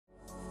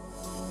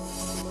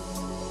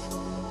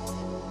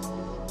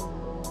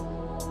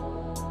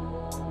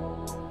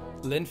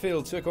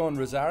Linfield took on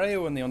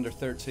Rosario in the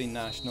Under-13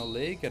 National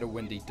League at a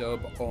windy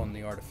dub on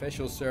the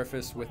artificial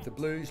surface, with the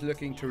Blues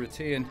looking to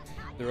retain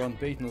their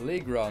unbeaten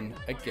league run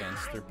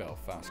against their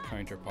Belfast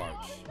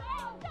counterparts.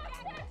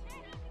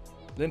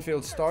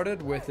 Linfield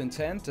started with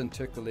intent and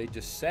took the lead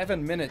just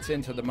 7 minutes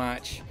into the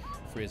match.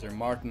 Fraser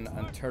Martin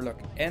and Turlock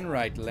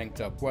Enright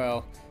linked up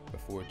well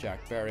before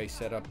Jack Berry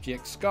set up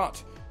Jake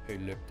Scott, who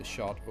looped the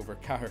shot over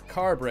Cahir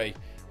Carberry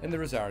in the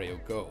Rosario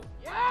goal.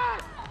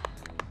 Yes!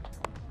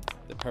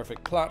 The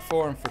perfect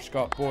platform for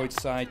Scott Boyd's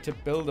side to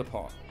build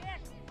upon.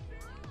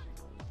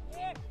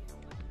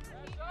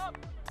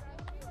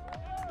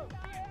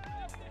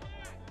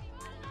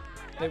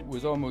 It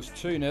was almost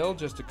 2-0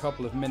 just a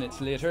couple of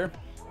minutes later.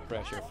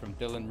 Pressure from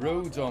Dylan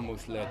Rhodes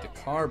almost led to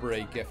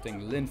Carberry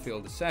gifting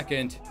Linfield a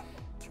second.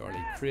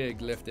 Charlie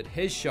Craig lifted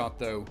his shot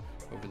though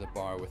over the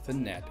bar with the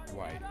net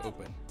wide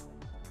open.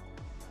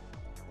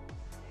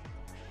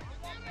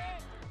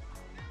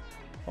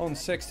 On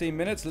 16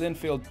 minutes,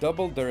 Linfield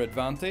doubled their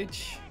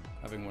advantage,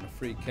 having won a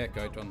free kick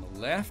out on the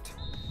left.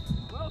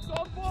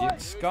 Jake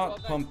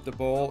Scott pumped the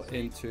ball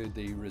into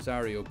the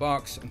Rosario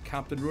box and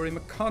Captain Rory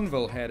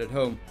McConville headed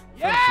home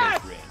from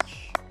close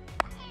range.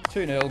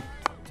 2-0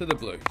 to the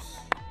Blues.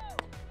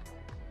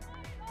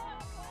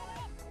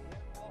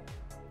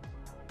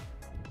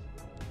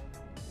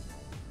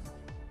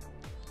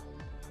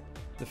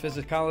 The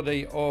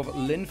physicality of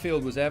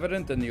Linfield was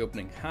evident in the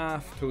opening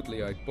half, totally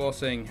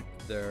outbossing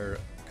their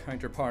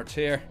counterparts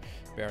here.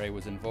 Berry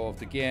was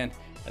involved again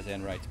as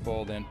Enright's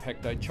ball then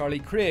picked out Charlie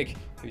Craig,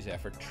 whose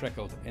effort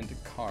trickled into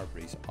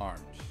Carberry's arms.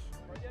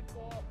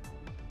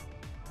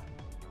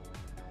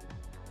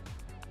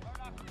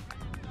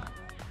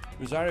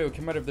 Rosario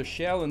came out of their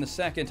shell in the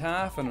second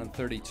half, and in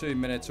 32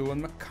 minutes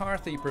Owen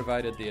McCarthy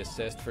provided the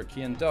assist for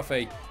Cian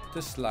Duffy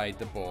to slide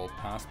the ball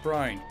past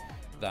Brown.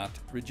 That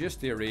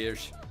reduced the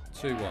arrears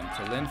 2-1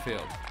 to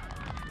Linfield.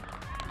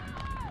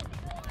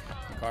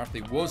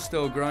 McCarthy was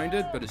still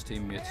grounded, but his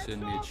teammates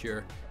soon made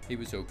sure he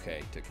was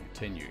okay to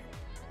continue.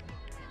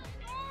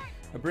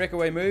 A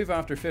breakaway move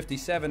after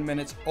 57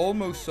 minutes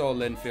almost saw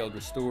Linfield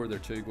restore their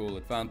 2-goal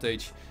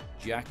advantage.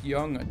 Jack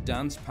Young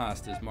danced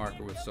past his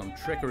marker with some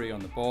trickery on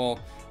the ball.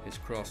 His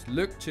cross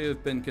looked to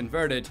have been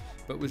converted,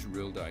 but was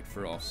ruled out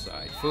for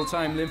offside.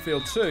 Full-time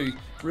Linfield 2,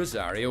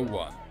 Rosario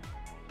 1.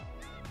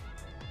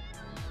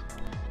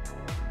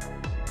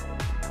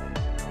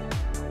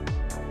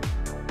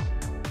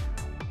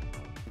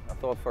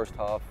 I thought first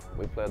half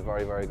we played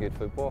very good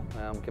football.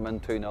 Came in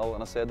 2-0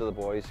 and I said to the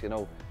boys, you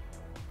know,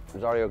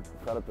 Rosario,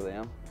 credit to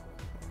them.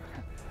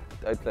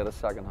 Outplayed the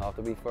second half,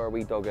 to be fair.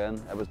 We dug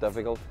in, it was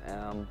difficult.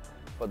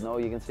 But no,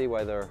 you can see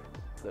why they're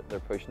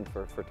pushing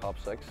for top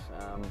 6,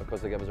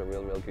 because they gave us a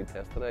real good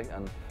test today.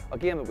 And a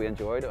game that we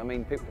enjoyed. I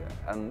mean,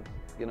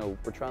 you know,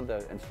 we're trying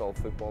to install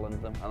football into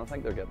them, and I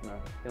think they're getting there.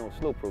 You know,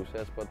 slow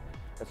process, but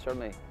it's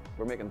certainly,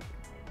 we're making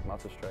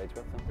massive strides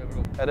with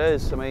them. It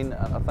is. I mean,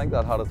 I think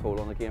that had a toll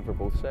on the game for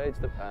both sides.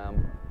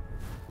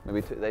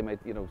 Maybe they might,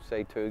 you know,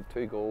 say two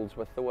goals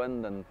with the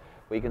wind, and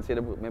we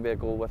conceded maybe a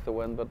goal with the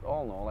wind. But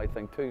all in all, I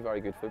think two very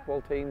good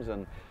football teams,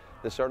 and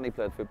they certainly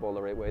played football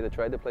the right way. They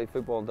tried to play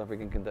football in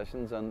difficult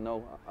conditions, and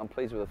no, I'm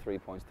pleased with the 3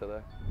 points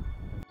today.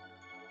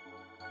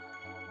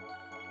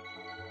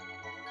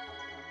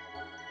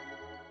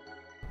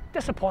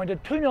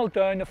 Disappointed, 2-0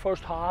 down the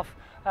first half.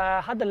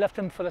 Had to lift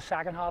them for the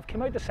second half.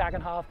 Came out the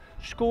second half,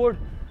 scored.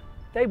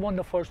 They won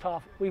the first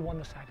half, we won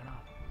the second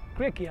half.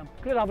 Great game,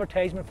 great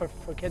advertisement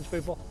for kids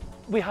football.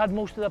 We had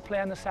most of the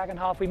play in the second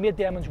half. We made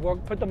Demons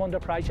work, put them under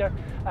pressure,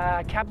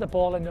 kept the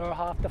ball in their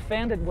half,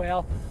 defended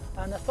well,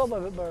 and I thought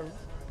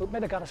we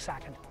might have got a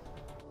second.